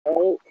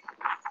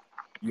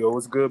Yo,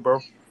 what's good, bro?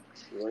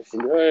 What's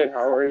good?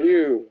 How are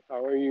you?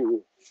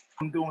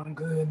 I'm doing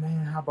good,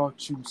 man. How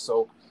about you?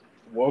 So,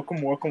 welcome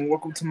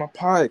to my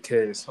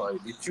podcast.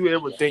 Like, did you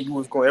ever think you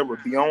was gonna ever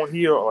be on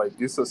here? Or, like,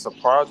 this a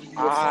surprise to you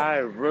or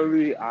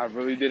something? I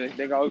really didn't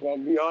think I was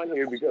gonna be on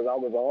here because I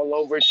was all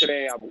over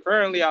today. I'm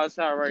currently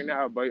outside right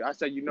now, but I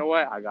said, you know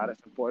what? I gotta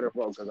support her,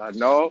 bro, because I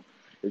know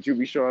that you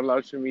be showing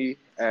love to me,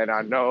 and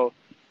I know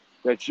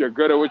that you're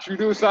good at what you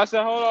do. So I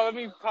said, hold on, let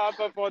me pop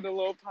up on the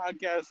little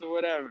podcast or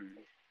whatever.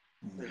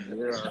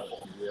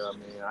 Yeah,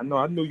 man.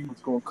 I knew you was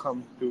gonna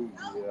come through.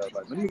 Yeah,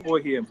 like, let me go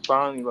ahead and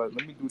finally, like,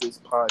 let me do this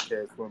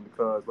podcast for him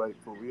because, like,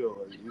 for real,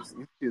 like,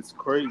 it's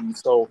crazy.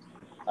 So,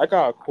 I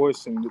got a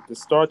question to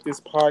start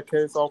this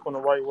podcast off on the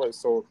right way.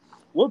 So,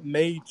 what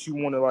made you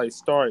want to like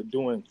start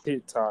doing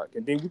TikTok,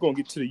 and then we're gonna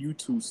get to the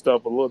YouTube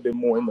stuff a little bit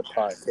more in the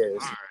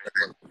podcast.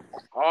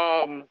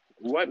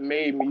 What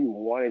made me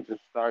wanted to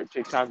start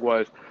TikTok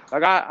was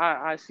like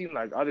I seen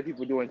like other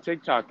people doing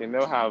TikTok and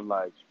they'll have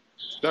like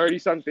 30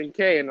 something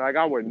K and like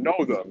I would know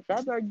them. So I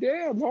was like,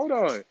 damn, hold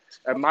on.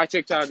 And my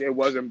TikTok it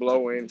wasn't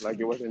blowing, like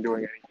it wasn't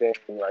doing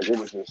anything, like it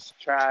was just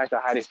trash. I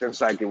had it feels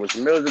like it was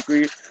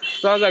musically.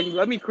 So I was like,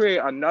 let me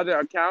create another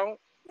account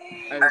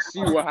and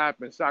see what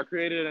happens. So I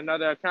created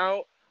another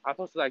account. I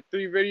posted like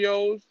 3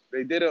 videos.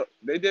 They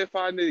did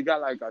find it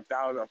got like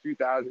a few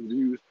thousand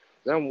views.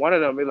 Then one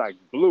of them it like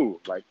blew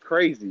like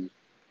crazy.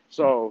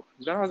 So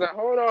then I was like,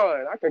 hold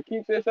on, I could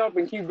keep this up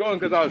and keep going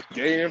because I was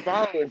gaining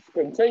followers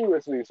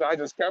continuously. So I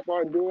just kept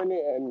on doing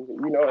it, and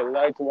it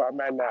led to where I'm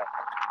at now.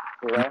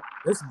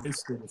 That's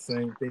basically the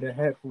same thing that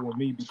happened with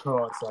me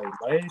because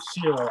like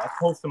last year, like I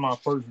posted my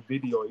first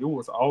video. It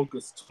was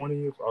August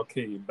 20th.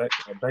 Okay, back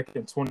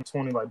in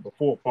 2020, like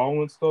before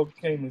fall and stuff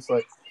came. It's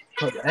like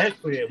because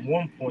actually at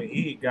one point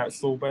it got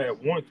so bad.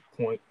 At one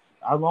point,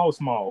 I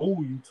lost my old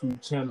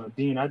YouTube channel.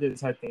 Then I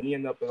just had to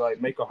end up and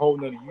like make a whole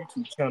nother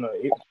YouTube channel.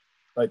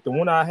 Like the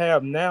one I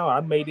have now,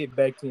 I made it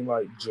back in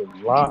like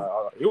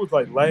July. It was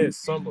like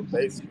last summer,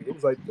 basically.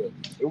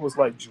 It was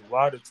like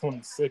July the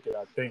 22nd,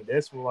 I think.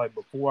 That's when like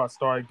before I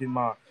started getting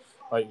my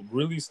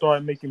really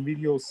started making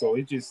videos. So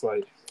it just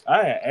like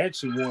I had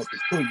actually wanted to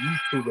quit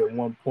YouTube at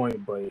one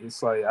point, but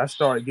it's like I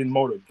started getting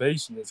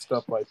motivation and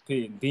stuff like that.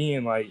 And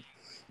then like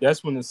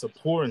that's when the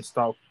supporting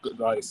stuff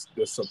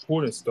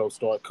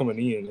started coming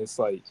in. It's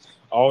like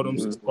all them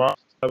subscribers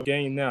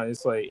game now.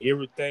 It's like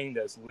everything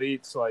that's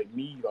led to like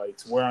me, like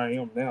to where I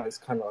am now. It's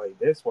kind of like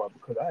that's why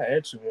because I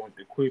actually wanted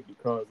to quit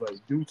because like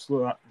due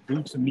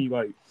to me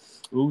like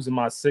losing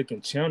my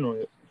second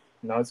channel,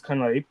 it's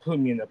kind of like it put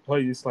me in a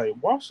place. It's like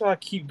why should I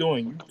keep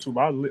doing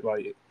YouTube?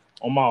 Like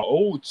on my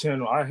old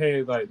channel, I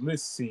had like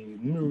let's see,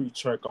 let me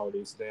retrack all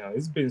this down.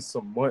 It's been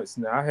some months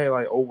now. I had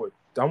like over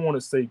I want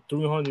to say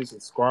 300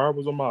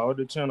 subscribers on my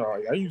other channel.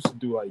 Like, I used to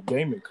do like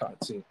gaming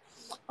content.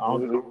 I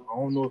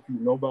don't know if you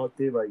know about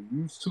that. Like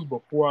used to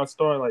before I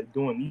started like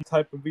doing these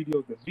type of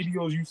videos. The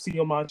videos you see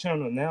on my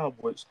channel now,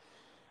 which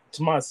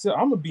to myself,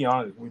 I'm gonna be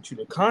honest with you.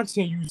 The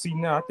content you see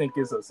now, I think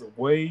is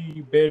way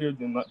better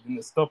than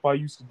the stuff I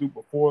used to do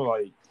before.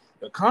 Like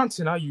the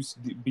content I used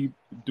to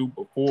do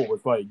before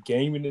was like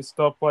gaming and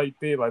stuff like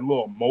that, like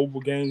little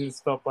mobile games and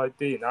stuff like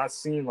that. And I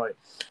seen like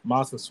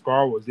my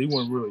subscribers, they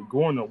weren't really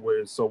going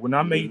nowhere. So when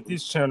I made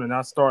this channel and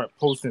I started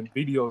posting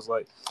videos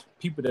like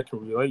people that can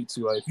relate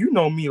to, like you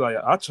know me, like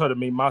I try to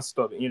make my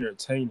stuff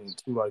entertaining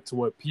too, like to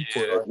what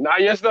people like. Now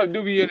your stuff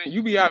do be in it.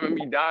 You be having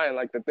me dying,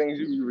 like the things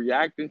you be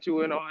reacting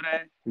to and all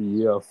that.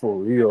 Yeah, for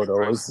real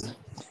though.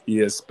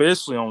 Yeah,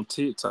 especially on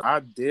TikTok. I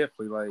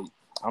definitely like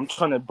I'm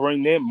trying to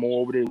bring that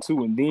more over there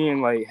too. And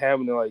then like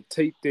having to like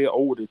take that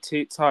over to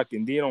TikTok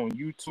and then on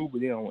YouTube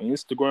and then on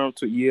Instagram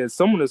too. Yeah,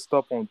 some of the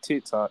stuff on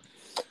TikTok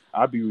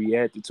I be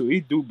reacting to.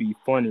 It do be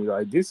funny.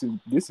 Like this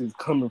is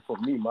coming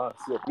from me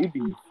myself. It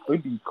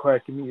be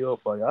cracking me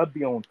up. Like I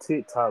be on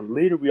TikTok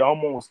literally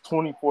almost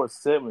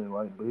 24/7.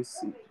 Like but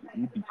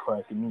it be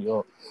cracking me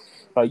up.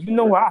 Like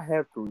I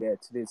have to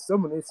react to this.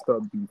 Some of this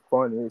stuff be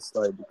funny. It's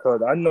like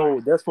because I know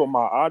that's what my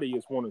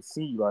audience want to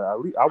see. Like at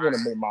least I want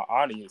to make my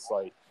audience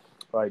like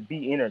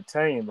be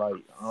entertained. Like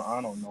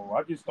I don't know.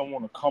 I just don't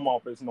want to come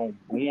off as no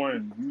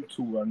boring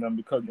YouTube or nothing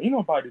because ain't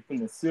nobody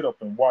finna sit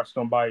up and watch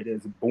somebody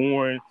that's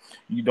boring.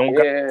 You don't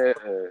got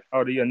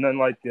audio or nothing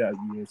like that.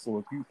 Yeah. So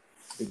if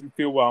you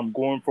feel where I'm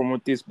going from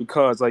with this,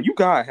 because like you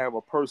gotta have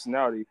a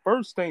personality.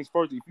 First things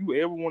first, if you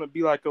ever want to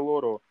be like a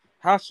little,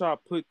 how should I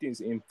put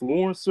this,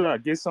 influencer? I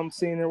guess I'm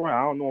saying it right.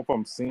 I don't know if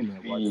I'm saying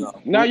that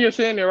right. No, you're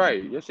saying it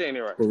right. You're saying it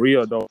right. For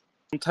real though.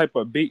 Some type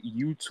of big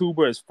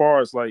YouTuber as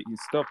far as like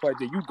stuff like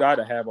that, you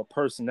gotta have a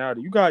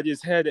personality. You gotta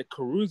just have that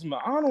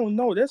charisma. I don't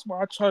know. That's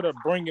why I try to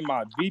bring in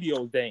my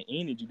videos that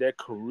energy, that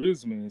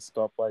charisma and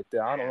stuff like that.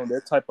 I don't know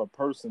that type of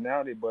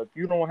personality, but if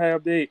you don't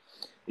have that,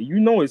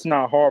 it's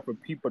not hard for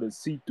people to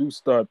see through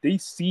stuff. They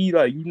see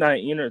like you not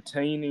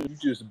entertaining, you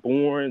just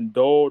boring,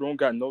 dull, don't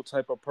got no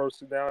type of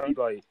personality,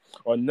 like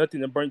or nothing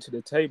to bring to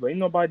the table. Ain't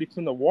nobody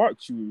finna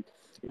watch you.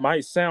 It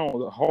might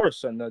sound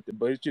harsh or nothing,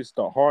 but it's just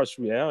a harsh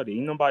reality.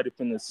 Ain't nobody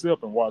finna sit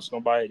up and watch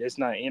nobody that's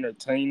not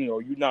entertaining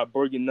or you not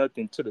bringing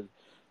nothing to the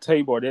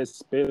table that's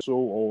special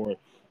or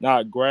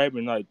not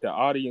grabbing, like the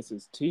audience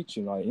is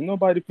teaching. Like ain't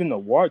nobody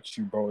finna watch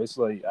you, bro. It's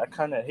like I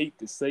kind of hate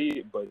to say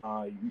it, but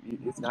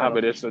it's Nah, kind of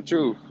but it's the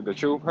truth. The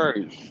truth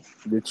hurts.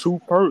 the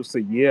true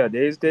person. Yeah,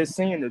 there's that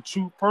saying, the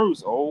true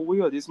person. Oh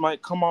well, this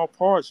might come off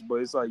harsh, but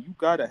it's like you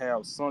gotta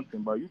have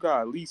something, bro. You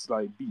gotta at least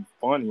like be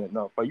funny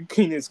enough. Like you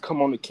can't just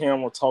come on the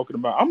camera talking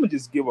about. I'm gonna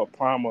just give a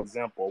prime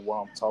example of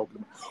what I'm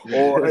talking about.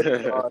 Or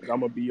hey guys, I'm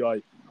gonna be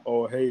like,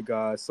 oh hey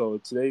guys, so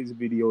today's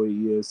video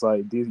is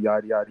like this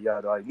yada yada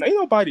yada. Like ain't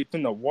nobody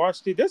finna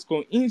watch it. That's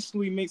gonna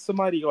instantly make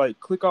somebody like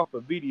click off a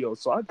video.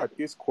 So I got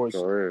this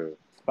question. For real.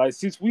 Like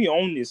since we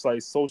own this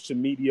like social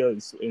media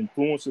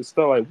influencer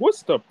stuff, like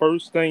what's the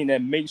first thing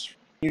that makes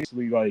you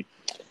instantly like?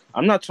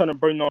 I'm not trying to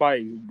bring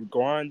nobody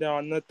grind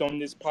down nothing on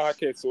this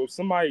podcast. So if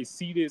somebody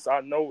see this, I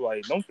know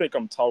like don't think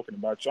I'm talking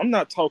about you. I'm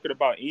not talking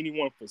about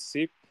anyone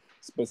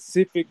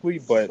specifically,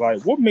 but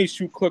like what makes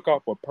you click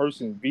off a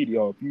person's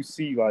video if you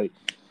see like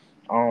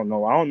I don't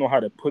know how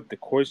to put the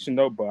question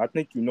though, but I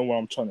think you know what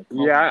I'm trying to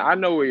come. Yeah, I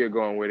know where you're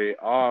going with it.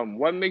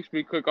 What makes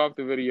me click off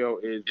the video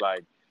is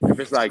like if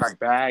it's like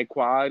bad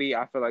quality.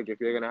 I feel like if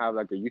you're gonna have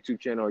like a YouTube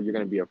channel, or you're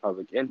gonna be a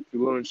public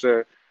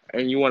influencer,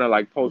 and you want to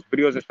like post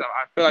videos and stuff,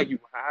 I feel like you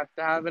have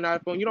to have an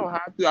iPhone. You don't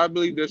have to. I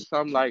believe there's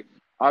some like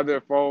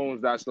other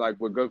phones that's like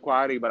with good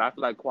quality, but I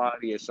feel like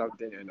quality is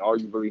something, and all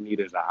you really need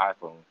is an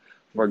iPhone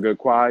for good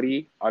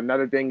quality.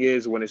 Another thing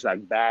is when it's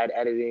like bad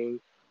editing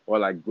or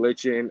like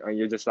glitching, and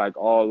you're just like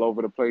all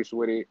over the place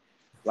with it.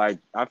 Like,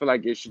 I feel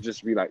like it should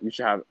just be like, you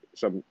should have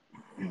some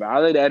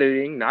valid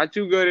editing, not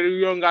too good.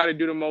 You don't got to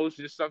do the most,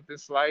 just something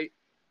slight,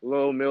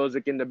 little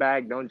music in the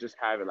back. Don't just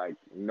have it like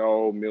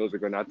no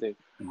music or nothing.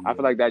 I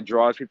feel like that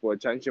draws people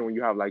attention when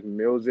you have like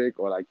music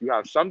or like you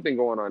have something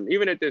going on.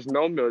 Even if there's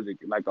no music,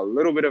 like a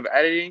little bit of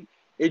editing,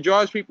 it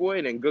draws people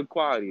in good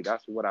quality.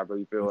 That's what I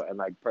really feel. And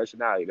like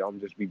personality, don't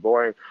just be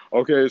boring.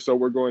 Okay, so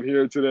we're going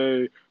here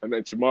today, and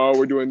then tomorrow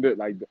we're doing this.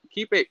 Like,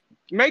 keep it,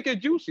 make it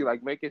juicy,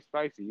 like make it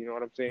spicy. You know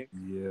what I'm saying?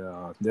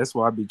 Yeah, that's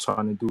what I be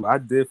trying to do. I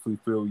definitely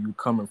feel you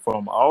coming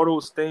from. All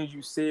those things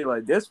you said,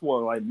 like that's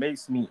what like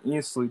makes me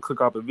instantly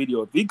click off a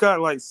video. If you got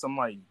like some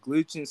like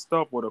glitching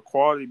stuff or the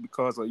quality,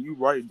 because like you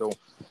right though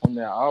on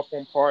that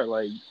iPhone part,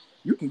 like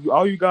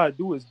all you gotta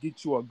do is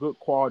get you a good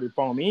quality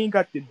phone. It ain't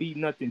got to be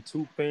nothing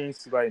too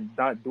fancy, like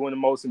not doing the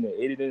most in the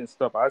editing and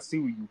stuff. I see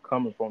where you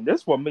coming from.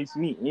 That's what makes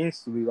me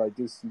instantly like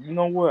this. You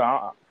know what?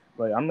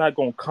 I'm not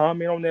gonna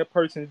comment on that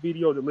person's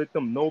video to let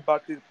them know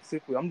about this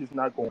specifically. I'm just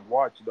not gonna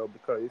watch it though,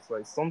 because it's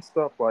like some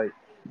stuff like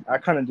I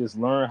kind of just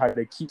learn how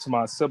to keep to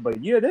myself.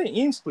 But yeah, that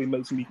instantly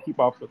makes me click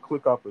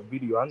off a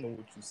video. I know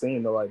what you're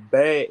saying though, like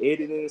bad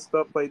editing and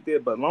stuff like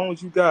that. But as long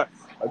as you got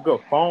a good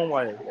phone,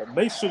 like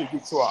make sure to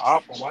get to an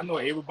iPhone. I know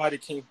everybody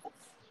can't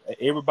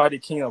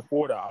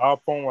afford an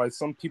iPhone. Like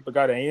some people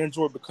got an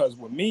Android, because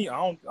with me, I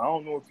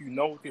don't know if you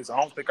know this.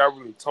 I don't think I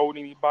really told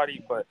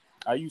anybody, but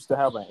I used to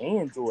have an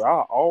Android.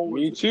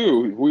 Me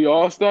too. We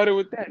all started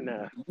with that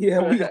now. Yeah,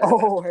 we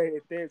all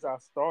had things. I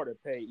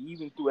started pay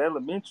even through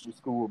elementary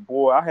school.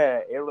 Boy, I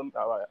had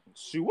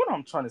shoot. What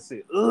I'm trying to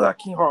say? I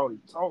can't hardly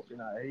talk,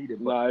 and I hate it.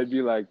 Nah, it'd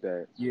be like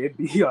that. Yeah, it'd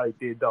be like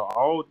that though.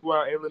 All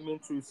throughout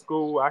elementary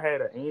school, I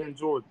had an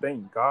Android.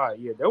 Thank God.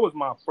 Yeah, that was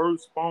my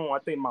first phone. I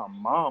think my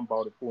mom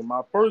bought it for me.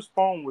 My first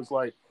phone was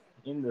like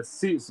in the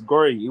 6th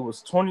grade. It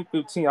was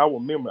 2015. I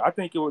remember. I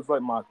think it was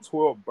like my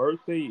 12th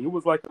birthday. It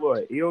was like a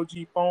little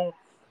LG phone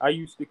I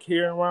used to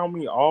carry around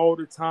me all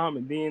the time.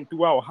 And then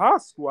throughout high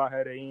school, I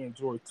had an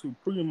Android too.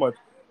 Pretty much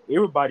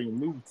everybody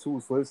knew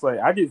too. So it's like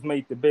I just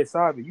made the best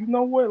out of it. You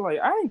know what? Like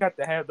I ain't got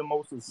to have the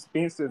most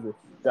expensive,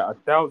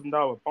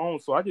 $1,000 phone.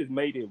 So I just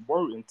made it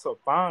work until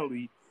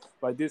finally,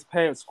 like this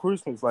past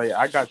Christmas, like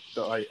I got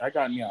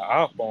me an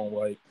iPhone.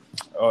 Like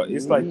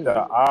it's like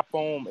the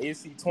iPhone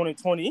SE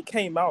 2020. It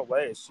came out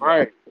last year.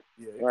 Right.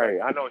 Yeah, right.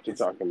 I know what you're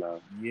talking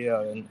about.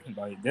 Yeah, and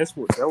like that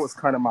was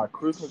kind of my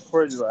Christmas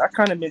present. Like, I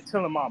kind of been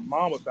telling my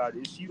mom about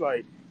it. She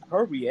like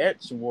her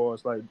reaction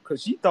was like,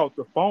 because she thought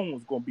the phone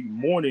was gonna be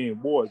more than it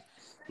was.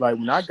 Like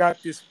when I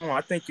got this phone,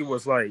 I think it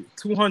was like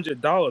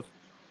 $200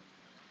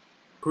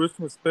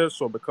 Christmas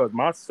special, because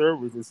my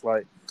service is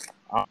like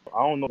I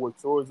don't know what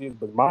yours is,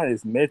 but mine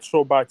is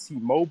Metro by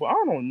T-Mobile.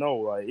 I don't know,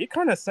 like it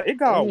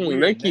got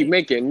weird. They keep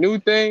making new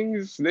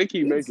things. I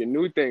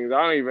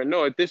don't even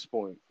know at this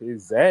point.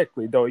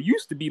 Exactly, though. It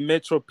used to be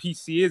Metro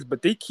PCS,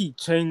 but they keep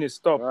changing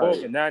stuff up,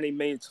 and now they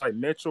made it like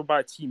Metro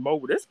by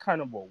T-Mobile. That's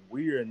kind of a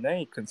weird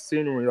name,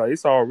 considering like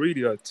it's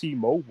already a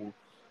T-Mobile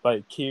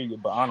like carrier,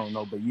 but I don't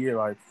know. But yeah,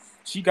 like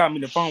she got me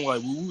the phone.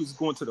 Like when we was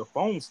going to the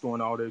phone store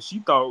and all that, she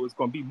thought it was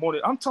gonna be more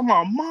than. I'm talking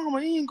about, Mama,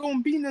 it ain't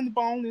gonna be nothing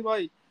but only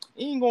like.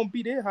 It ain't gonna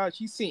be that high.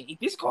 She said, if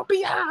it's gonna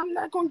be high, I'm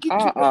not gonna get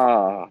you.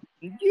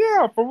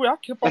 Yeah, for real. I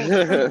kept on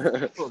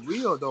saying, for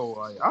real though.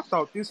 Like I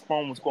thought this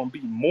phone was gonna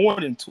be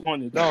more than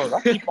 $200.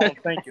 I keep on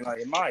thinking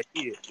like in my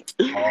head.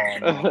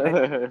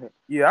 No.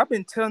 Yeah, I've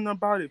been telling her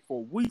about it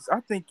for weeks. I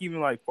think even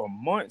like for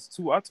months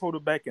too. I told her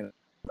back in.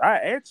 I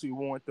actually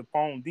wanted the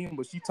phone then,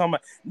 but she told me,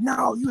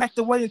 no, you have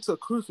to wait until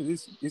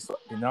Christmas.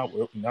 And I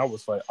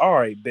was like, all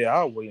right, bet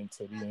I'll wait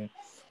until then.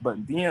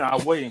 But then I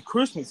wait and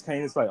Christmas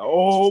came. It's like,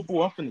 oh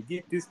boy, I'm finna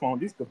get this phone.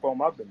 This the phone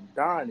I've been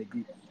dying to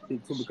get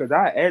into because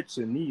I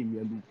actually need me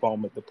a new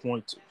phone at the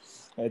point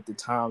at the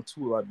time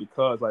too. Like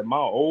because like my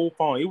old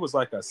phone, it was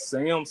like a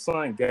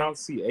Samsung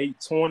Galaxy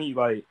 820.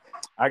 Like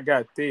I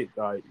got that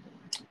like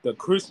the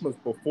Christmas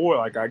before.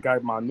 Like I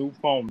got my new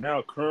phone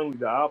now. Currently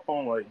the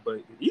iPhone. Like,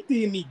 but it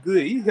did me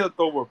good. It held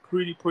over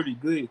pretty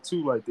good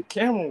too. Like the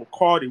camera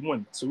quality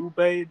wasn't too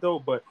bad though,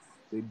 but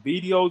the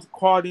videos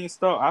quality and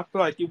stuff, I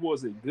feel like it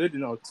wasn't good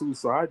enough too.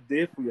 So I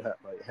definitely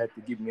had to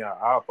give me an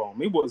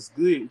iPhone. It was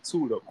good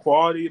too. The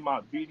quality of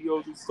my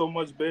videos is so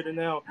much better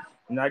now.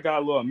 And I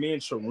got a little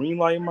miniature ring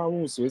light in my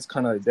room. So it's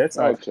kind of like, that's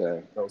how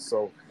Okay.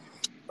 so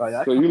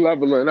like So you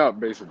leveling up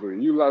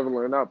basically. You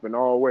leveling up in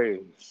all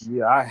ways.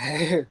 yeah, I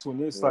had to.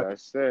 And it's like, I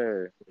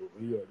said.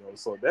 yeah, though.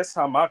 So that's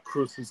how my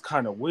Christmas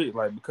kind of went.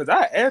 Like because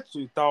I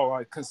actually thought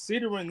like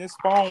considering this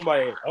phone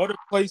like other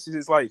places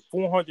is like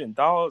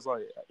 $400.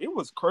 Like it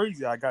was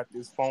crazy. I got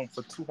this phone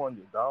for $200.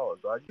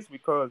 Like just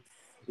because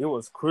it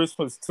was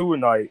Christmas too,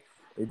 and like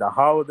the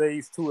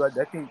holidays too. Like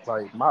I think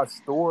like my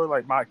store,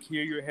 like my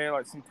carrier had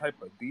like some type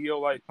of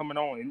deal like coming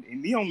on,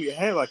 and they only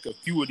had like a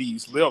few of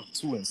these left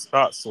too in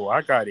stock. So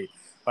I got it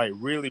like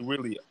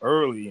really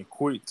early and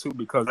quick too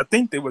because I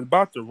think they was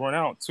about to run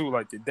out too.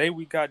 Like the day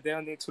we got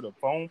down there to the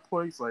phone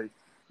place, like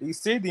they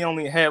said they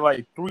only had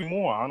like 3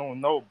 more. I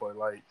don't know, but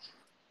like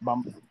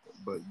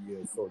but yeah,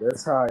 so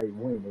that's how it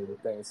went and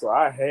everything. So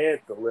I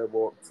had to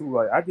level up too.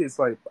 Like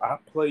I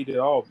played it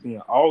off.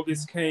 Then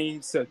August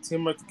came,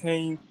 September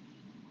came,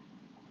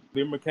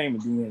 November came,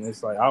 and then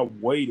it's like I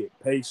waited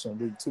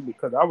patiently too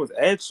because I was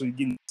actually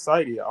getting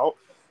excited.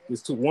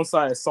 Just too once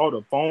I saw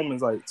the phone,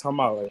 it's like talking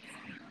about like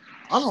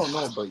I don't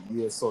know, but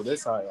yeah, so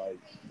that's how like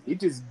it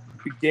just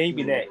gave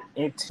me that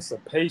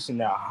anticipation,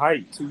 that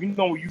hype too. You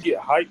know, when you get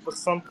hype for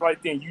something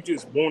like that, and you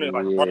just want it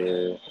like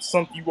right,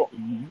 something you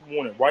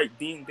want it right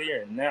then,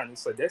 there, and now. And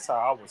it's like that's how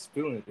I was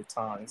feeling at the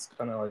time. It's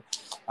kind of like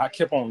I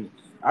kept on.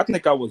 I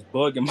think I was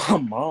bugging my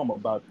mom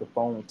about the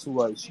phone too.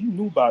 Like she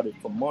knew about it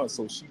for months,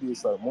 so she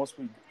just like once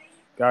we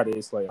got it,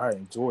 it's like I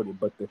enjoyed it.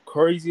 But the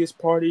craziest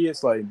part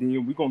is like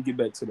then we're gonna get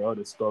back to the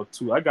other stuff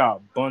too. I got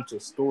a bunch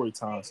of story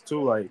times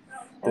too, like.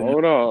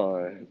 Hold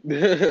on.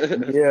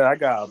 Yeah, I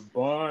got a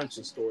bunch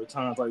of story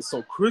times. Like,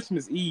 so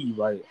Christmas Eve,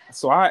 like,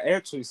 so I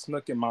actually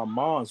snuck in my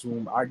mom's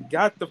room. I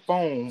got the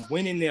phone,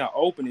 went in there,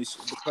 opened it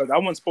because I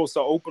wasn't supposed to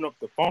open up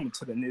the phone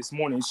until the next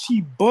morning. She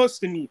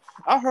busted me.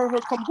 I heard her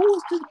come, who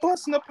is this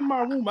busting up in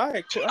my room? I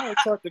had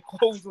tried to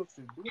close up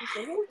the door.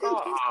 So who is this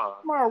busting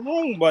up in my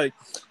room? Like,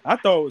 I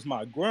thought it was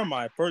my grandma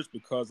at first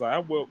because like, I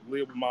live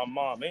with my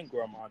mom and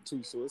grandma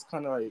too. So it's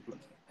kind of like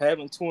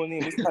having two of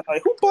them. It's kind of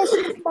like, who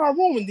busted up in my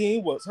room? And then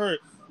it was her.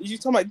 You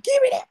talking about,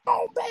 give me that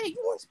phone back.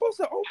 You weren't supposed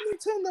to open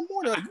it till in the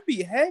morning. Like, you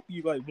be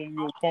happy like when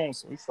you're on phone.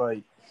 So it's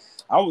like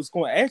I was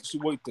going to actually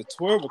wait till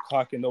 12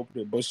 o'clock and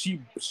open it, but she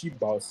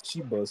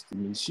busted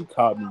me. She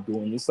caught me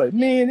doing it. It's like,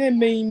 man, that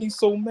made me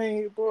so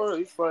mad, bro.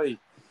 It's like,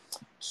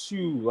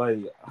 shoot, like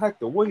I had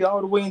to wait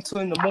all the way until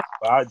in the morning.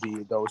 But I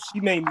did though. She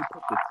made me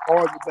put the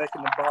charger back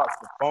in the box,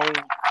 the phone.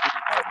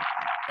 Like,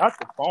 not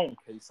the phone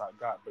case I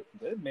got, but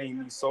that made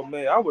me so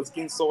mad. I was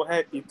getting so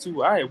happy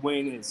too. I had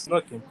went in and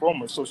snuck in from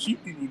her, so she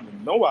didn't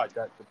even know I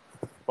got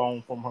the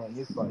phone from her. And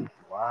it's like,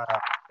 wow,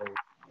 so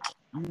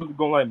you was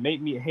gonna like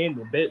make me hand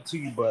it back to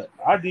you, but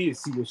I did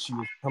see what she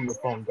was coming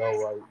from though.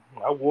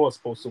 Like I was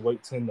supposed to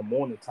wait till in the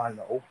morning time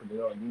to open it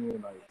up, and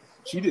then like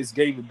she just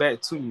gave it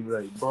back to me.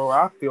 Like, bro,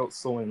 I felt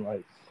so in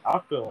like I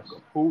felt like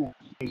a fool.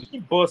 She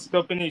busted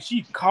up in there.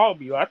 She called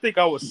me. Like, I think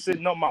I was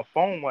setting up my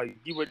phone,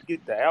 like get ready to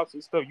get the apps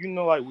and stuff. You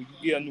know, like when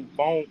you get a new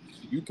phone,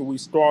 you can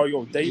restore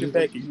your data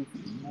back and you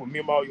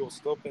remember all your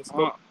stuff and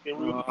stuff.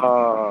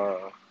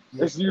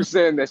 It's you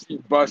saying that she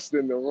busted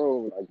in the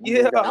room. Like,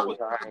 yeah, I was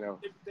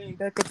everything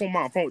back up on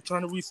my phone,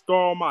 trying to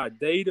restore my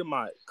data,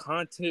 my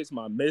contacts,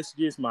 my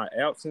messages, my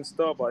apps and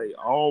stuff, like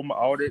all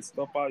that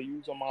stuff I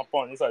use on my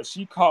phone. It's like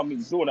she caught me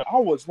doing it. I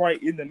was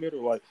right in the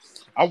middle, like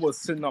I was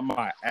setting up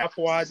my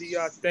Apple ID,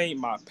 I think,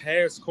 my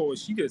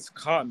passcode. She just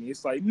caught me.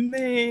 It's like,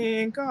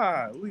 man,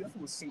 God,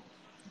 I was seeing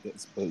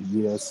this, but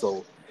yeah,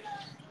 so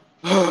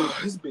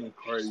it's been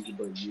crazy,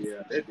 but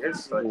yeah,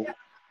 that's like.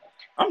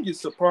 I'm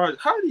just surprised.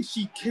 How did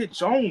she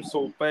catch on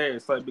so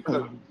fast? Like,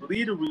 because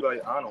literally,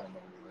 like, I don't know.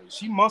 Like,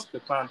 she must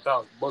have found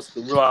out, must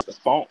have realized the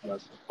phone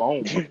was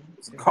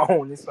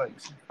gone. It's like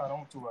she caught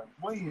on to like,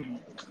 wait a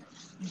minute.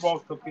 She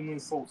walked up in there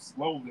so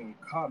slowly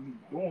and caught me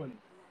doing it.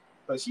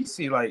 Like she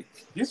said, like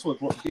this was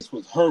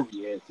her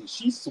reaction.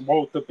 She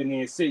walked up in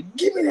there and said,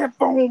 "Give me that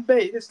phone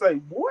back." It's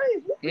like, what?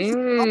 Yeah,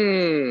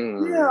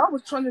 I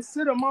was trying to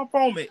set up my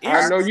phone. And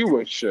I know you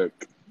were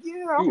shook.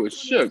 Yeah, you were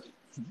shook.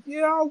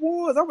 Yeah, I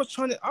was. I was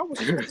trying to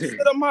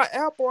set up my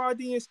Apple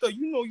ID and stuff.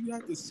 You know, you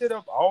have to set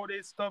up all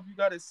that stuff you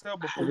got to set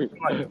up before you can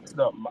like set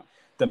up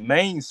the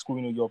main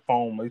screen of your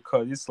phone,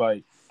 because it's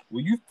like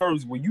when you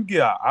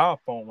get an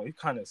iPhone, it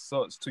kind of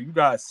sucks too. You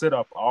gotta set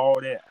up all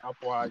that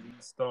Apple ID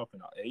stuff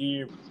and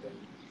everything.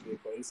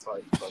 But it's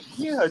like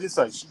yeah, just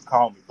like she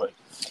called me, but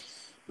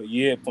But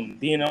yeah, from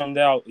then on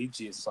out, it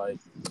just like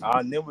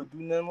I'll never do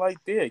nothing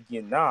like that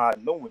again. Now I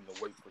know when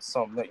to wait for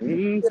something. Like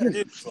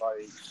it's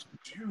like,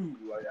 shoot,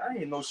 like I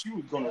didn't know she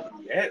was gonna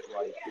react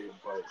like that,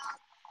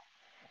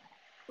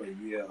 but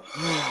yeah,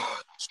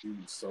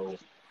 shoot. So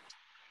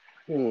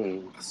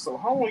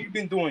how long you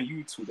been doing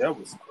YouTube? That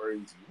was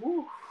crazy.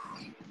 Woo.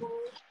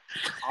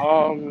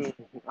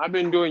 I've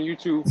been doing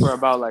YouTube for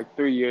about like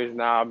 3 years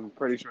now. I'm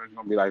pretty sure it's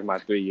gonna be like my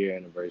 3-year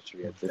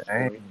anniversary at this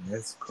Dang, point.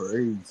 that's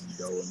crazy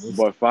though.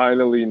 But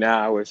finally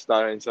now it's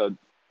starting to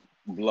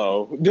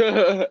blow.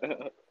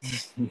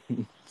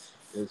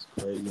 That's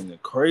crazy. And the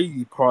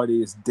crazy part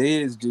is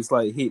Dez just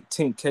like hit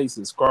 10K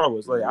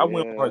subscribers. Like I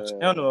went on her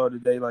channel the other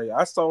day. Like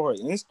I saw her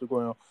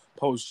Instagram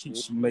post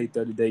she made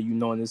the other day,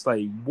 and it's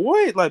like,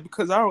 what? Like,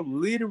 because I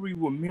literally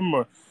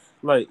remember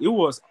like it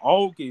was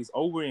August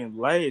over in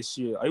last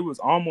year. It was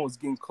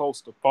almost getting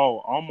close to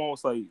fall,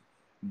 almost like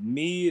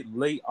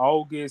late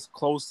August,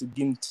 close to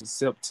getting to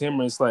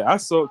September. It's like I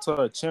saw to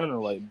her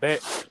channel like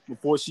back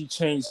before she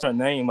changed her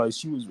name. Like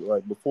she was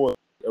like before.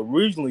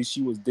 Originally,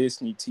 she was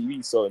Disney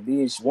TV, so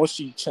then once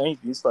she changed,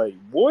 it's like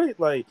what?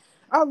 Like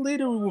I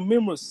literally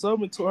remember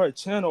subbing to her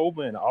channel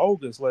over in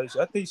August. Like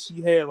I think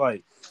she had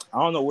like I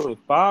don't know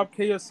what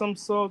 5K or some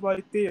subs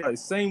like that. Like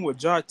same with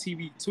Jot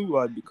TV too.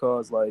 Like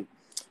because like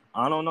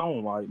I don't know,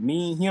 like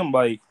me and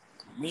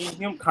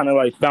him kind of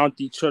like found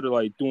each other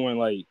like doing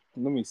like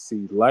let me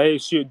see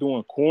last year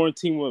during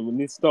quarantine when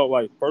this stuff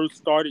like first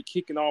started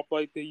kicking off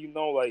like that,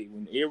 like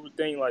when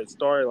everything like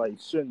started like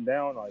shutting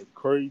down like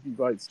crazy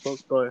like stuff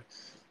started.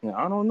 And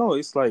I don't know,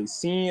 it's like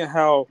seeing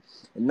how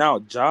now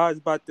John's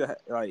about to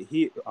like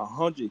hit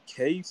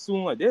 100K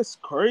soon. Like that's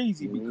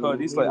crazy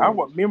because it's like I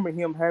remember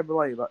him having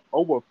like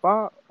over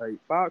 5K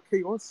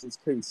or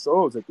 6K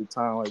subs at the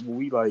time. Like when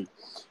we like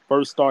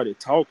first started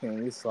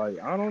talking, it's like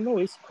I don't know,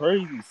 it's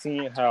crazy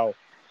seeing how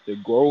the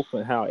growth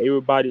and how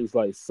everybody's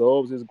like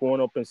subs is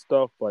going up and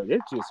stuff. Like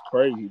that's just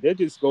crazy. That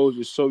just goes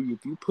to show you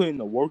if you put in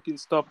the work and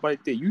stuff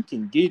like that, you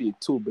can get it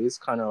too. But it's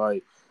kind of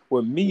like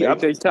with me, I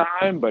take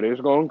time, but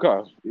it's gonna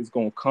come. It's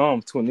gonna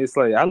come to, and it's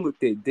like I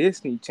looked at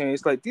Destiny Chain.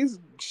 It's like this.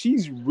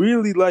 She's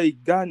really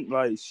like gotten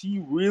like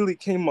she really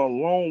came a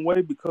long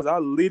way because I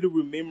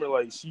literally remember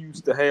like she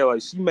used to have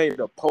like she made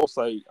a post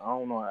like I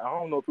don't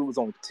know if it was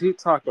on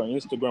TikTok or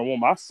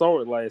Instagram. I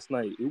saw it last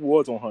night. It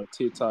was on her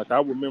TikTok. I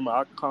remember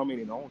I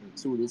commented on it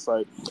too. It's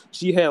like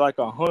she had like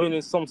 100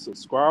 and some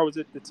subscribers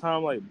at the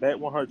time. Like back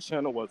when her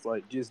channel was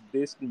like just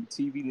Destiny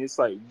TV, and it's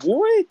like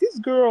what this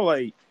girl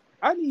like.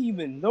 I didn't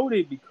even know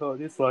that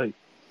because it's like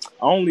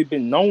I only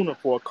been known her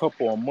for a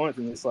couple of months,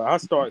 and it's like I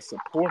started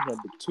supporting her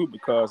too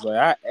because like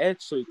I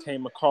actually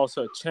came across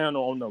her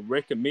channel on the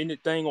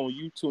recommended thing on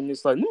YouTube, and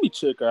it's like let me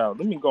check her out.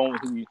 Let me go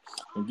on here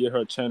and get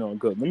her channel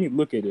good. Let me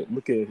look at it.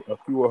 Look at a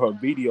few of her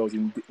videos,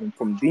 and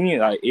from then,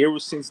 like ever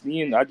since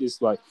then, I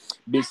just like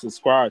been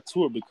subscribed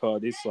to her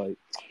because it's like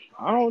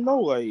I don't know,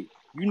 like.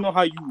 You know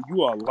how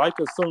you are like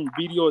a certain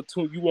video or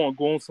two, you want to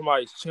go on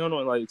somebody's channel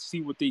and like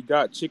see what they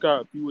got, check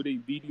out a few of their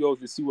videos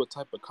and see what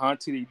type of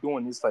content they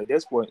doing. It's like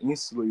that's what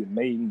instantly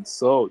made me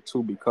sub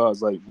too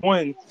because like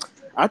one,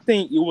 I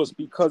think it was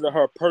because of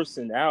her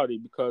personality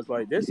because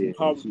like that's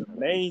probably the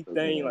main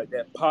thing like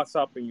that pops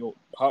out in your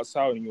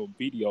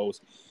videos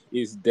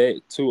is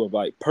that too of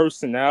like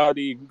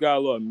personality. If you got a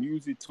lot of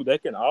music too,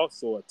 that can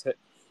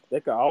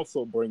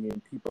also bring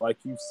in people like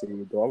you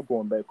said, though. I'm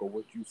going back on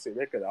what you said.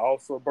 That could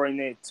also bring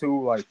that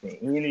too, like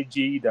the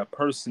energy, the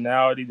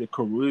personality, the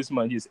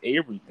charisma, and just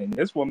everything.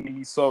 That's what made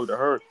me so to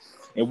her.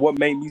 And what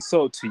made me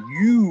so to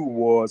you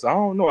was, I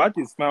don't know, I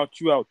just found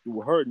you out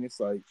through her. And it's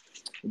like,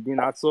 and then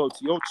I saw it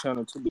to your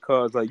channel too,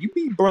 because like you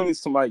be bringing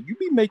you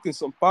be making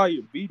some fire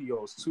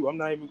videos too. I'm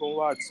not even gonna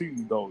lie to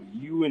you though.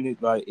 You and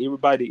it like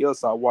everybody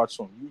else I watch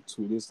on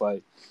YouTube. It's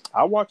like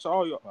I watch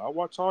all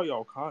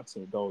y'all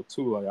content though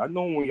too. Like I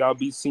know when y'all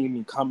be seeing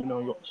me comment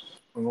on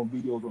your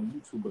videos on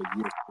YouTube, but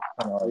you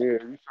saw a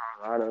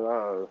lot of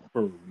love.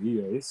 For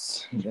real,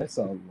 that's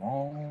a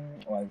long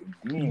like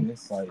again.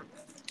 It's like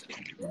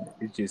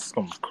it's just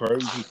some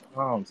crazy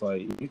times.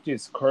 Like it's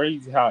just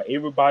crazy how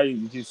everybody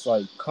is just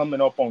like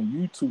coming up on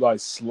YouTube like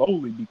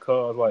slowly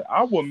because like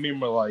I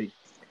remember like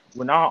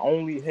when I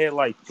only had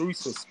like 3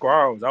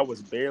 subscribers, I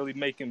was barely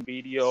making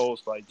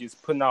videos, like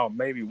just putting out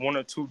maybe 1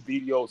 or 2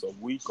 videos a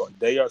week or a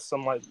day or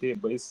something like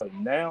that. But it's like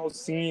now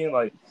seeing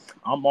like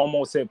I'm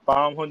almost at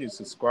 500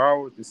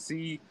 subscribers to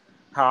see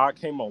how I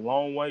came a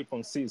long way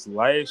from since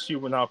last year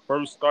when I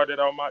first started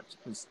on my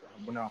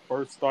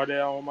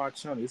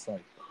channel. It's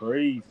like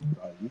crazy,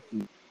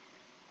 like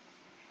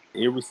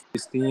ever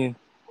since then.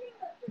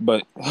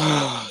 But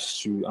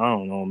shoot, I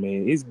don't know,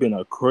 man. It's been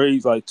a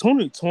crazy, like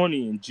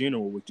 2020 in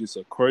general was just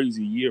a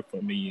crazy year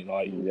for me.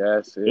 Like,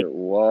 yes, it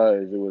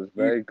was. It was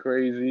very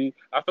crazy.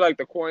 I feel like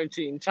the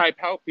quarantine type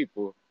helped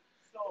people.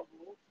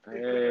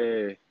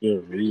 Hey,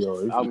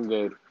 I'm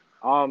good.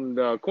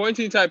 The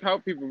quarantine type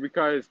helped people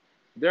because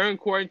during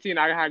quarantine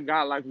I had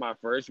got like my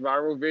first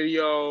viral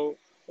video.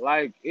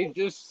 Like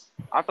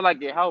I feel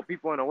like it helped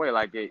people in a way.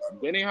 Like it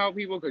didn't help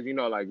people because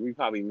like we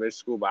probably missed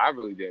school, but I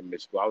really didn't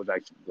miss school. I was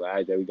actually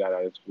glad that we got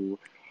out of school.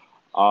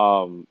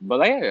 But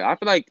like, yeah, I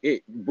feel like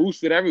it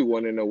boosted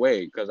everyone in a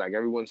way because like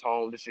everyone's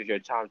home. This is your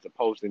time to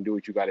post and do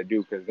what you got to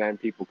do because then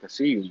people can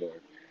see you more.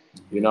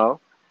 You Yeah. know?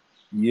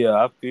 Yeah,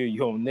 I feel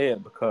you on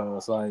that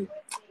because like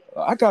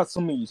I got so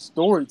many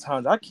story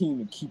times I can't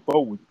even keep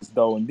up with this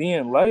though. And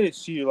then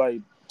last year, like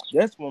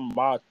that's when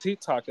my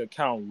TikTok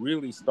account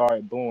really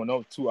started blowing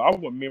up too. I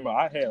remember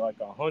I had like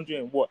 100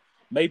 and what,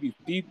 maybe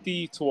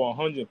 50 to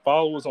 100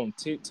 followers on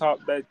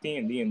TikTok back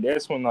then. Then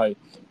that's when like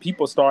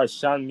people started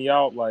shouting me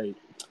out like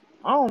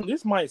I don't.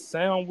 This might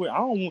sound weird. I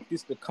don't want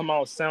this to come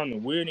out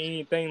sounding weird or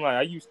anything. Like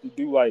I used to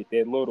do like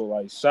that little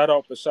like shout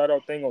out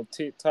thing on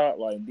TikTok.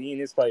 Like then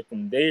it's like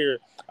from there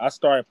I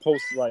started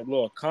posting like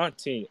little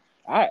content.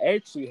 I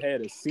actually had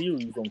a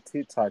series on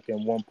TikTok at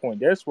one point.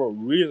 That's what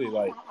really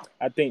like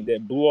I think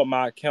that blew up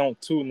my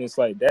account too. And it's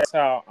like that's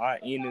how I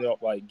ended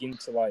up like getting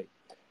to like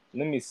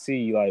let me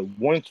see like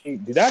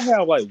 1K. Did I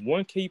have like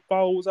 1K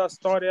followers I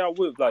started out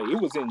with? Like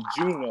it was in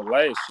June of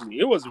last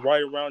year. It was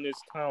right around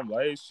this time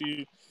last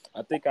year.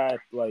 I think I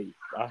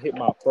hit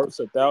my first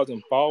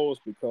 1,000 followers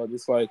because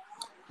it's like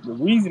the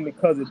reason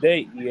because of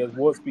that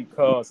was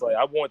because like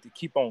I wanted to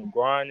keep on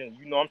grinding.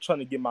 You know, I'm trying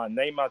to get my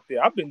name out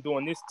there. I've been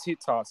doing this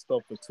TikTok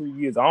stuff for 2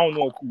 years. I don't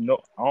know if you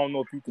know. I don't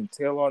know if you can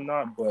tell or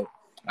not, but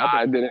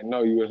I've been I didn't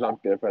know you was up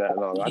there for that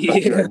long. I thought you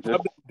yeah, had just.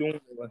 I've been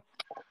doing it.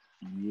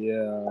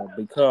 Yeah,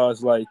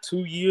 because like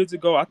 2 years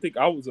ago, I think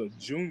I was a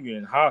junior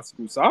in high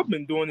school. So I've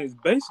been doing this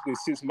basically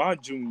since my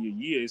junior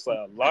year. It's like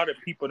a lot of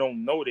people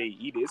don't know they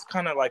eat it. It's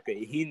kind of like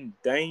a hidden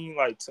thing.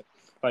 Like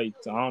I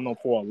don't know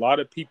for a lot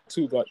of people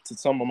too. Like to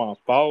some of my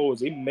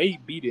followers, it may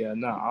be there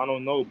now. I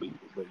don't know, but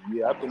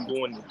yeah, I've been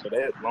doing it for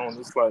that long.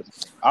 It's like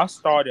I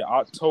started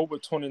October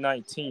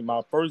 2019.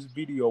 My first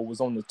video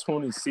was on the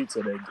 26th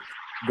of that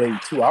day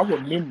too. I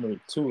remember it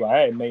too. I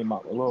had made my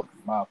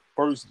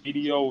first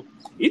video.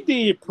 It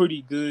did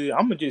pretty good.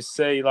 I'm gonna just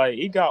say like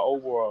it got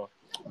over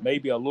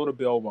maybe a little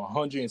bit over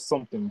 100 and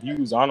something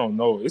views. I don't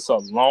know. It's a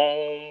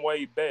long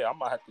way back. I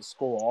might have to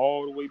scroll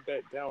all the way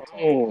back down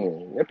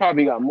to It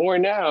probably got more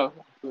now.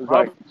 It's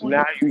like probably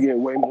now you get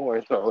way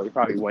more, so it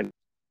probably went.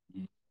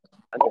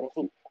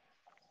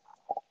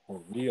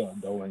 for real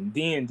though. And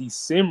then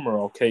December,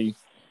 okay.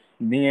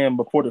 Then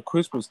before the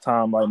Christmas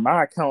time, like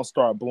my account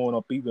started blowing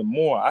up even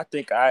more. I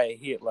think I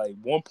hit like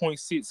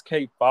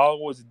 1.6K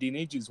followers. Then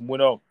it just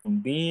went up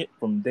from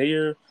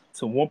there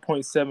to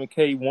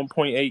 1.7K,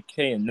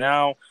 1.8K, and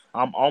now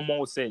I'm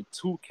almost at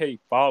 2K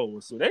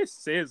followers. So that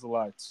says a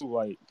lot too.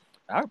 Like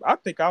I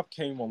think I've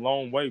came a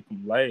long way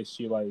from last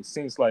year. Like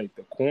since like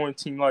the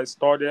quarantine like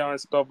started out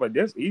and stuff like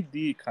that, it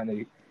did kind of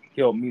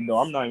help me. No,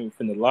 I'm not even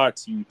finna lie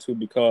to you too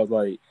because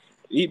like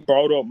it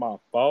brought up my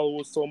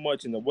followers so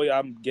much and the way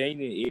I'm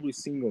gaining every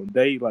single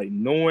day, like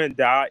knowing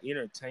that I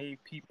entertain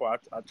people, I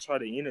try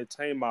to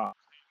entertain my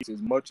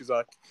as much as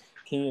I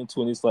can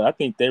too. And it's like I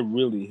think that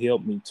really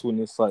helped me too.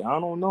 And it's like I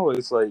don't know,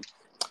 it's like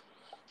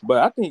but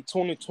I think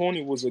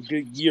 2020 was a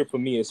good year for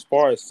me as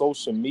far as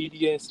social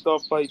media and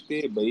stuff like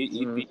that. But it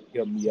did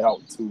help me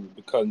out too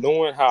because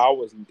knowing how I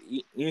was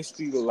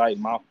instantly like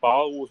my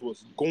followers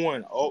was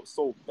going up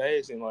so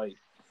fast and like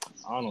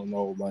I don't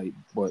know, like,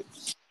 but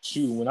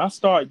shoot, when I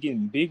start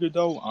getting bigger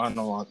though, I don't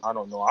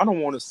know. I don't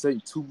want to say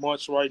too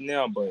much right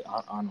now, but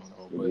I don't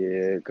know, but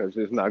Yeah, because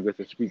it's not good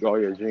to speak all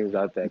your dreams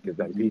out there because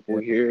then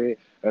people yeah, hear it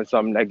and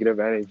some negative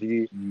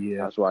energy.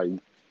 yeah. That's why you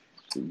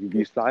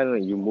be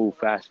silent, you move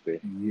faster.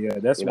 Yeah,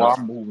 that's You why know?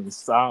 I'm moving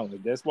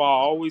silent. That's why I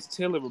always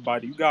tell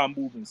everybody you gotta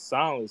move in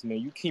silence, man.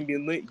 You can't be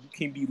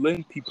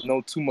letting people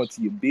know too much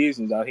of your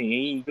business out here. It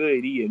ain't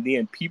good either. And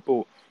then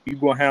people, you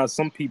gonna have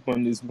some people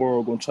in this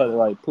world gonna try to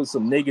like put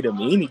some negative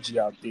energy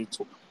out there.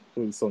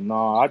 So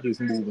nah, I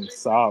just move in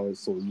silence.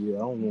 So yeah, I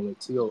don't want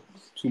to tell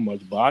too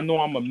much, but I know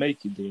I'm gonna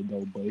make it there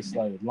though. But it's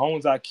like as long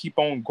as I keep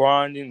on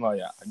grinding, like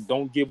I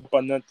don't give up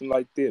on nothing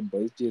like that.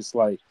 But it's just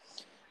like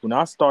when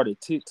I started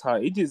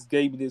TikTok, it just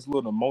gave me this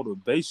little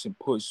motivation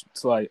push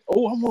to like,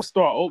 oh, I'm gonna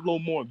start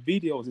upload more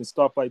videos and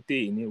stuff like that,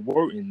 and it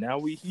worked. And now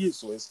we here,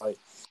 so it's like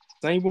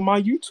same with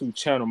my YouTube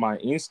channel, my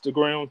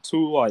Instagram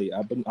too. Like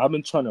I've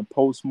been trying to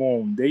post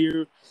more on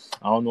there.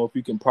 I don't know if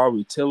you can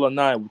probably tell or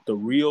not with the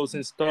reels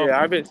and stuff. Yeah,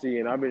 I've been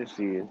seeing.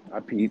 I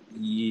peep.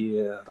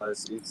 Yeah,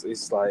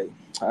 it's like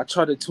I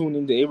try to tune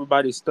into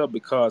everybody's stuff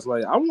because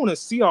like I want to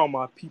see all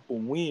my people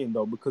win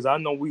though because I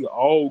know we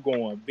all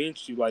gonna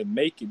eventually like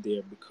make it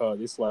there because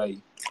it's like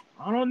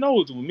I don't know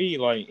with me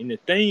like and the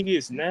thing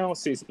is now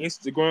since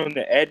Instagram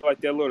they add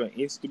like that little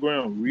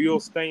Instagram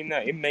Reels thing now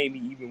it made me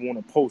even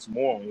want to post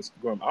more on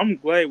Instagram. I'm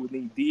glad when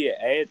they did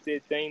add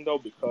that thing though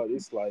because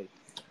it's like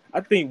I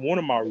think one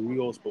of my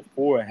reels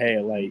before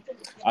had like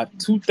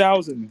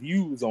 2,000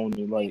 views on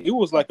it. Like it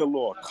was like a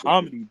little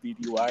comedy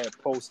video I had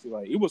posted.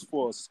 Like it was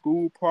for a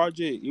school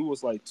project. It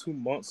was like 2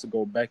 months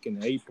ago, back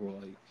in April.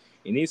 Like,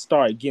 and it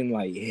started getting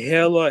like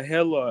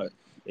hella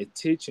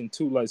attention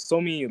too. Like so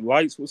many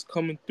likes was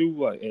coming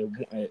through. Like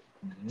at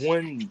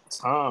one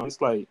time, it's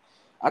like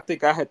I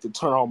think I had to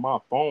turn on my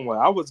phone. Like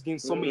I was getting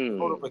so many Mm.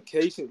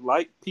 notifications,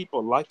 like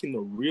people liking the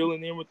reel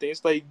and everything.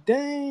 It's like,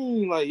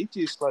 dang, like it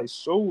just like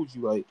shows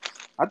you. Like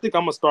I think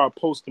I'm gonna start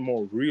posting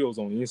more reels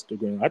on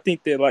Instagram. I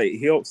think that like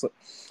helps.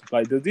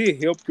 Like, does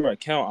it help your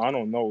account? I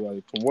don't know.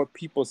 Like from what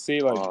people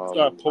say, like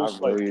start post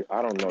like.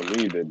 I don't know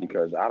neither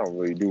because I don't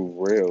really do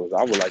reels.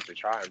 I would like to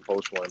try and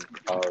post one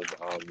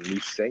of me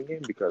singing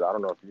because I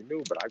don't know if you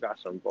knew, but I got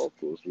some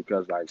vocals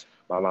because like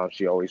my mom,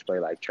 she always played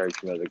like church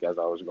music as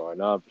I was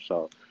growing up.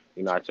 So,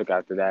 you know, I took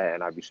after that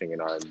and I'd be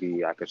singing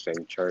R&B. I could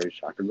sing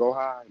church. I could go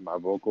high. My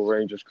vocal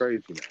range is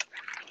crazy.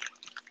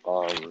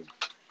 Um,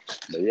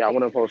 but yeah, I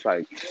want to post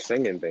like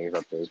singing things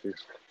up there too.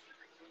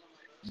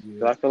 Yeah,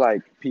 Cause I feel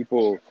like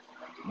people,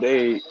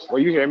 you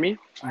hear me?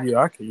 yeah,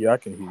 I can hear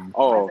you.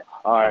 Oh,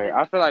 all right.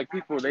 I feel like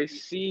people, they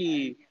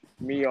see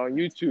me on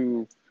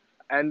YouTube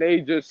and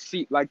they just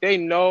see, like, they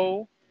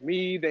know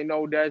me, they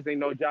know Des, they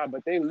know John,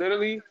 but they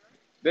literally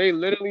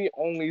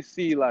only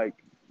see like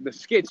the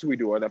skits we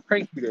do or the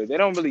pranks we do. They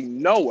don't really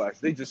know us.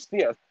 They just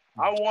see us.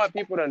 I want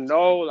people to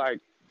know like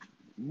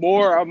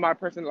more of my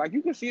person. Like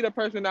you can see the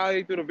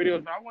personality through the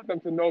videos, but I want them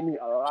to know me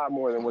a lot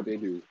more than what they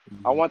do.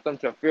 I Yeah, want them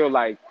to feel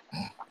like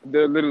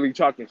they're literally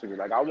talking to me.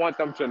 Like I want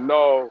them to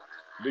know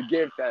the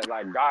gift that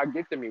like God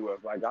gifted me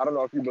with. Like I don't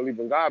know if you believe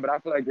in God, but I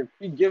feel like if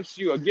He gives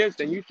you a gift,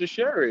 then you should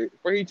share it,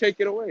 or He take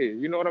it away.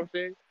 You know what I'm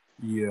saying?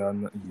 yeah,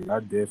 I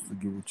definitely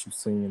get what you're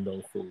saying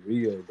though. For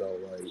real though,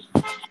 like.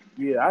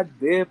 Yeah, I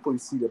definitely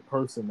see the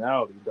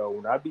personality though.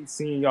 When I be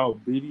seeing y'all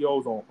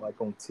videos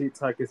on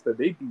TikTok and stuff,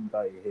 they be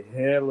like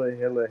hella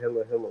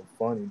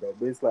funny though.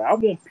 But it's like I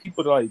want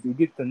people to like to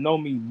get to know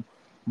me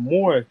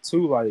more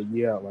too. Like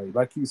yeah,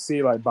 like you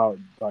said like about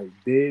like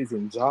Dez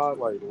and John,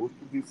 like what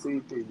you just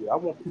said there. Yeah, I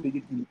want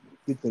people to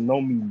get to know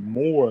me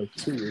more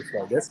too. It's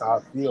like that's how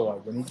I feel.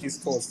 Like when it gets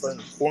to a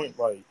certain point,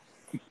 like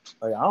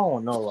I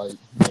don't know, like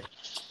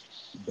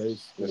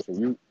basically.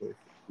 Listen,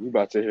 you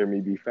about to hear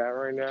me be fat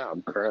right now.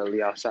 I'm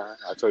currently outside.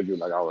 I told you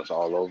like I was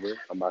all over.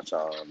 I'm about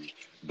to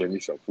get me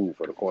some food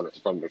from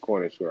the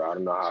corner store. I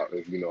don't know how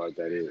if you know what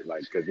that is.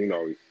 Like, cause you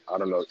know I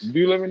don't know. Do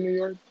you live in New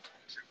York?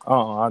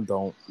 I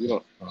don't. You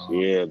know, Uh,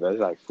 yeah, there's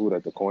like food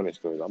at the corner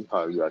stores. I'm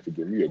probably about to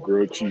get me a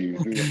grilled cheese.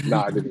 You know,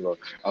 nah, I didn't know.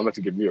 I'm about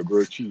to get me a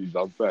grilled cheese.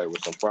 I'm fat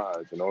with some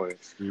fries, you know.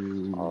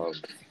 Ooh. Um,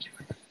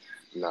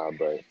 nah,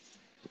 but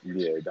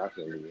yeah,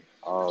 definitely.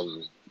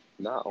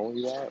 Not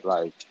only that,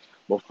 like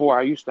before,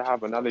 I used to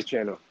have another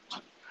channel.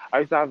 I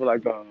used to have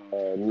like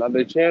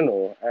another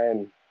channel,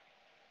 and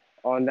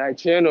on that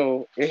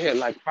channel, it hit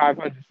like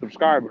 500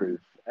 subscribers,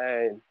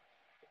 and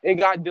it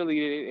got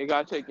deleted. It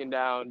got taken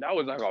down. That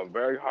was like a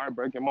very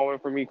heartbreaking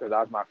moment for me because that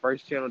was my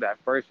first channel that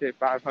first hit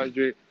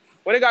 500.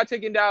 When it got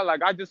taken down,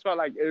 like I just felt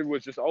like it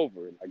was just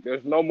over. Like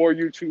there's no more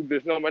YouTube,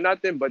 there's no more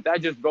nothing. But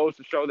that just goes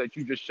to show that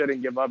you just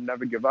shouldn't give up,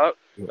 never give up.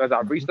 Because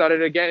I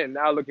restarted again, and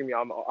now look at me,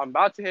 I'm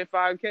about to hit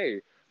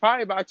 5K.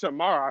 Probably by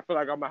tomorrow, I feel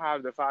like I'm gonna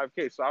have the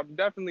 5K. So I'm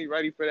definitely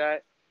ready for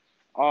that.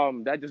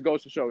 That just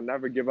goes to show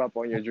never give up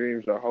on your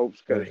dreams or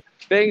hopes because Right.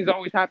 things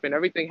always happen.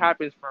 Everything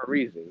happens for a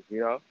reason,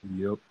 you know.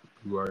 Yep.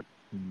 Right.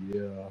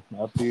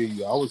 Yeah. I feel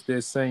you. I was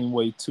that same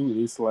way too.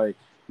 It's like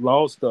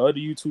lost the other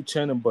YouTube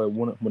channel, but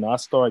when I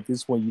started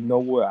this one, you know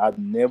what? I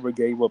never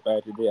gave up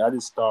after that. I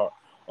just start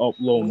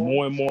upload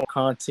more and more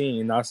content,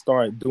 and I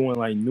started doing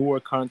like newer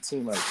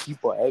content, like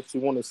people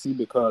actually want to see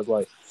because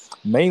like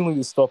mainly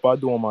the stuff I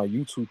do on my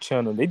YouTube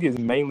channel, they just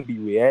mainly be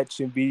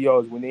reaction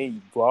videos when they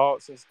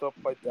vlogs and stuff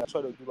like that. I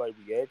try to do like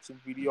reaction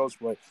videos,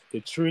 like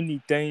the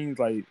trendy things,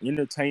 like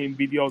entertaining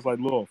videos, like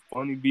little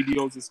funny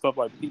videos and stuff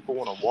like people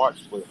want to watch.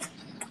 But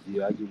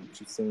yeah, I get what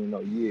you're saying. Though,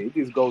 yeah, it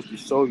just goes to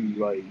show you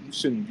like you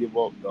shouldn't give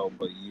up though.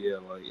 But yeah,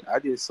 like I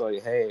just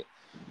like had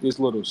this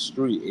little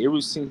streak.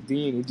 Ever since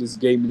then, it just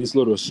gave me this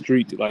little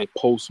streak to like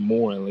post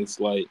more, and it's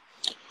like.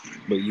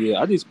 But yeah,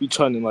 I just be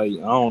trying to like I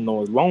don't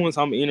know. As long as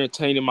I'm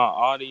entertaining my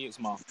audience,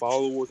 my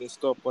followers and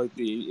stuff like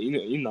that,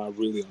 it's not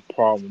really a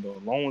problem though.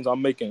 As long as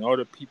I'm making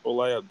other people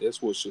laugh,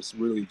 that's what's just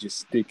really just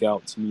stick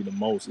out to me the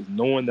most. Is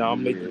knowing that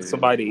I'm making Yeah.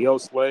 somebody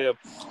else laugh,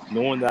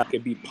 knowing that I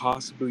could be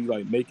possibly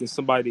like making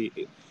somebody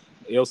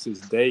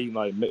else's day,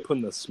 like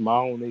putting a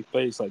smile on their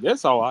face. Like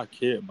that's all I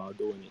care about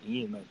doing in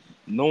the end. Like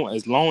knowing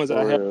as long as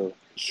I For have real.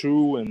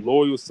 true and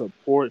loyal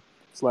support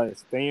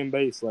 / fan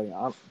base, like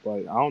I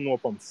don't know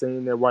if I'm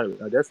saying that right.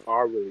 Like, that's all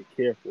I really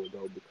care for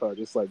though, because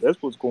it's like that's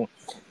what's going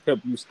to help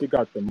you stick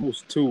out the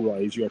most too.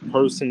 Like is your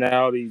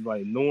personality,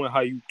 like knowing how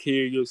you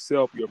carry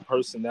yourself, your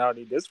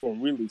personality. That's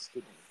what really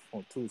stick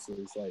on too. So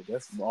it's like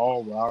that's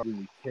all what I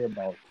really care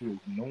about too,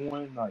 is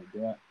knowing like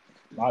that.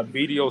 My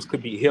videos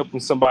could be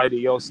helping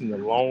somebody else in the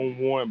long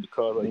run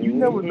because like, you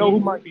never know who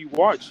Hmm. might be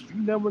watching.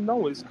 You never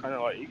know. It's kind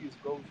of like it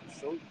just goes to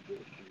show you that.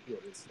 Yeah,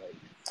 it's like,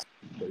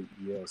 but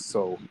yeah.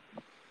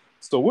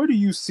 So where do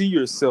you see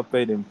yourself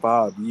at in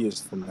 5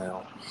 years from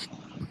now?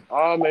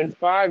 In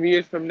 5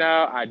 years from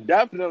now, I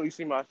definitely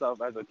see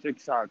myself as a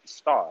TikTok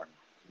star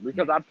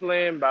because I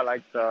plan by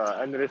like the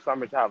end of the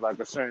summer to have like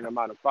a certain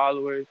amount of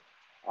followers.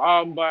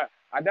 But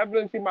I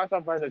definitely see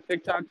myself as a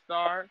TikTok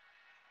star.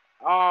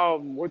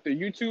 With the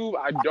YouTube,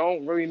 I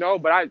don't really know,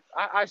 but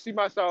I see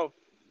myself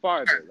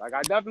farther. Like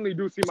I definitely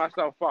do see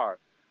myself far.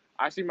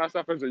 I see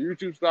myself as a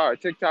YouTube star, a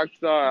TikTok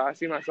star. I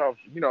see myself,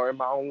 in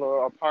my own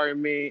little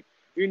apartment,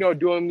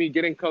 doing me,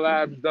 getting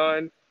collabs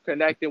done,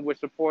 connecting with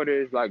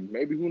supporters. Like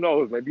maybe who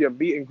knows, maybe a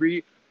meet and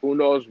greet. Who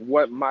knows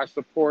what my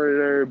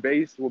supporter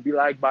base will be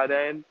like by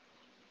then.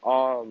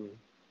 Um,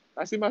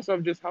 I see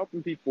myself just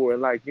helping people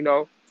and like,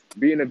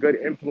 being a good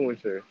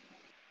influencer,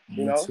 you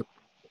Me know, too.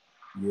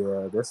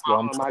 Yeah, that's what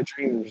I'm following trying. my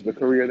dreams, the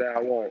career that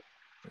I want.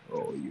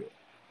 Oh yeah.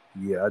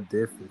 Yeah, I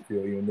definitely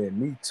feel you. And then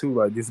me too,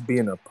 like just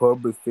being a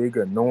public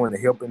figure, knowing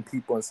and helping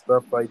people and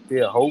stuff like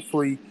that.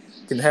 Hopefully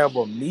can have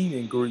a meet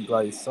and greet,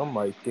 like something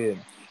like that.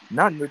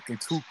 Not nothing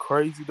too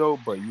crazy though,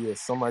 but yeah,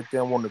 something like that.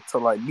 I want to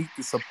like meet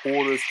the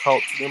supporters,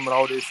 talk to them and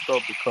all that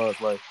stuff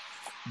because like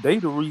they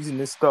the reason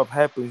this stuff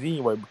happens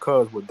anyway,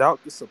 because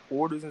without the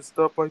supporters and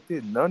stuff like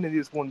that, none of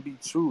this wouldn't be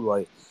true.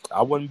 Like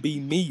I wouldn't be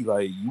me,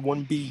 like you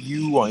wouldn't be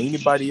you or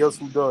anybody else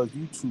who does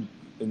YouTube.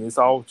 And it's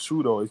all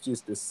true though. It's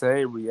just the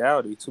sad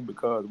reality too,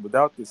 because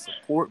without the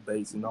support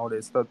base and all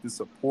that stuff, the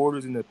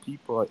supporters and the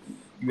people like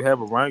you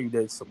have around you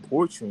that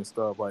support you and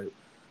stuff, like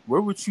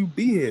where would you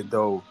be at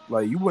though?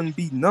 Like you wouldn't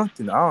be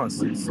nothing,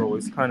 honestly. So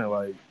it's kind of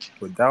like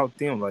without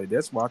them, like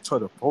that's why I try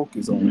to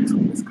focus on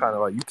too. It's kind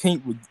of like you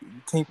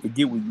can't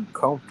forget where you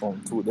come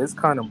from too. That's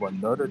kind of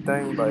another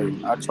thing. Like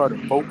I try to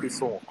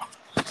focus on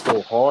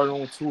so hard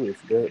on too is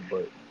that,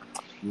 but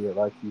yeah,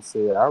 like you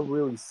said, I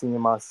really see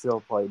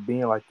myself like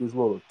being like this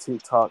little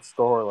TikTok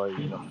star, like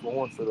an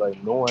influencer, like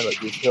knowing like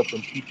just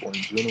helping people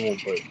in general.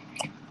 But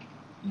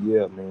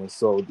yeah, man.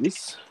 So you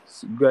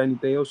got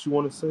anything else you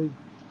want to say?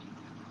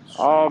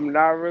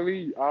 Not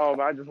really.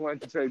 I just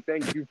wanted to say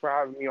thank you for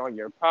having me on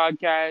your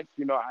podcast.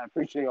 I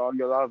appreciate all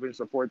your love and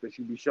support that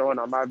you be showing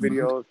on my Mm-hmm.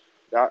 videos.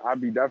 I'll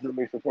be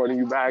definitely supporting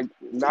you back,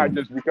 not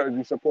just because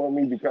you support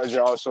me, because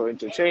you're also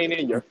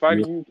entertaining, you're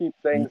funny, Yeah. you keep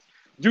things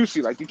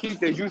juicy, like you keep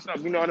the juice up,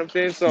 you know what I'm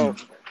saying? So,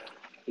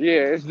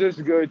 yeah, it's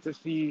just good to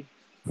see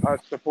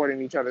us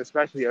supporting each other,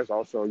 especially as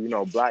also,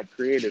 black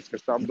creators,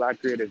 because some black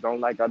creators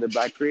don't like other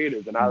black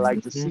creators, and I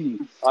like to Mm-hmm. see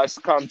us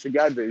come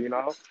together.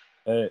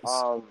 That's,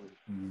 Um,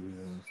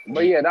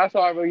 but yeah. yeah, that's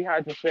all I really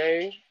had to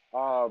say.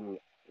 Um,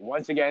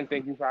 Once again,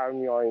 thank you for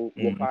having me on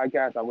your Mm.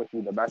 podcast. I wish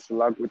you the best of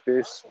luck with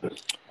this.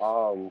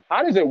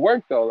 How does it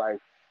work though? Like,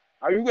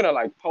 are you gonna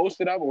like post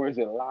it up or is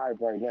it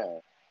live right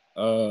now?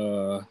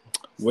 Uh,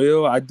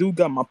 well, I do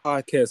got my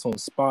podcast on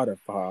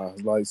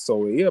Spotify, like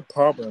so it'll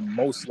probably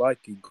most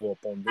likely go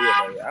up on there.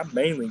 Like I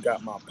mainly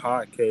got my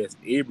podcast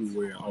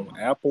everywhere on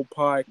Apple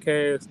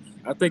Podcasts.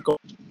 I think on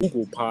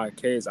Google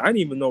Podcasts. I didn't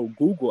even know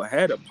Google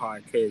had a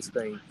podcast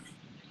thing.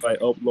 I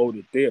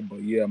uploaded there,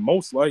 but yeah,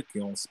 most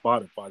likely on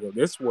Spotify though.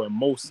 That's where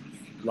most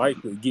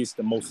likely gets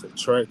the most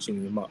attraction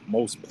and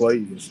most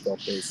plays and stuff.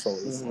 There, so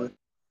it's Mm-hmm. like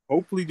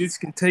hopefully this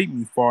can take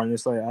me far, and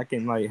it's like I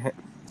can like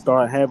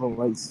start having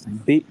like some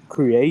big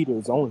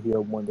creators on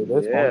here one day.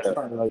 That's what I'm Yeah,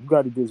 trying to like. You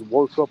got to just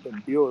work up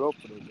and build up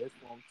for that. That's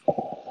what I'm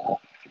trying.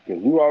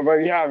 because you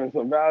already having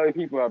some valid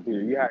people up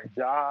here. You had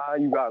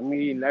John, you got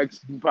me.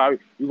 Next,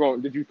 you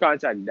going? Did you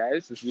contact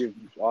Des to see if you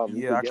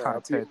Yeah, could I get her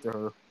up here? contacted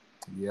her.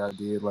 Yeah, I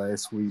did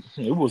last week.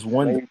 It was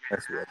one day Thank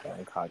last week I got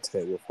in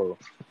contact with her.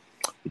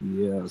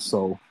 Yeah,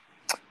 so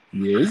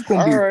yeah, it's you.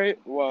 gonna All be. right.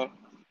 Well,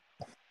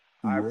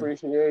 I Yeah.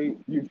 appreciate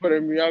you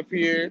putting me up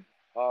here.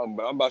 But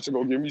I'm about to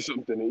go get me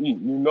something to eat.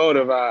 You know the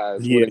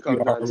vibes when Yeah, it you comes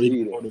down to already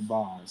eating. know the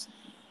vibes.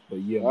 But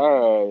yeah, man.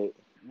 All right.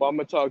 Well, I'm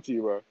gonna talk to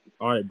you, bro.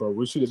 All right, bro.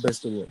 Wish you the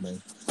best of luck,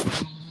 man.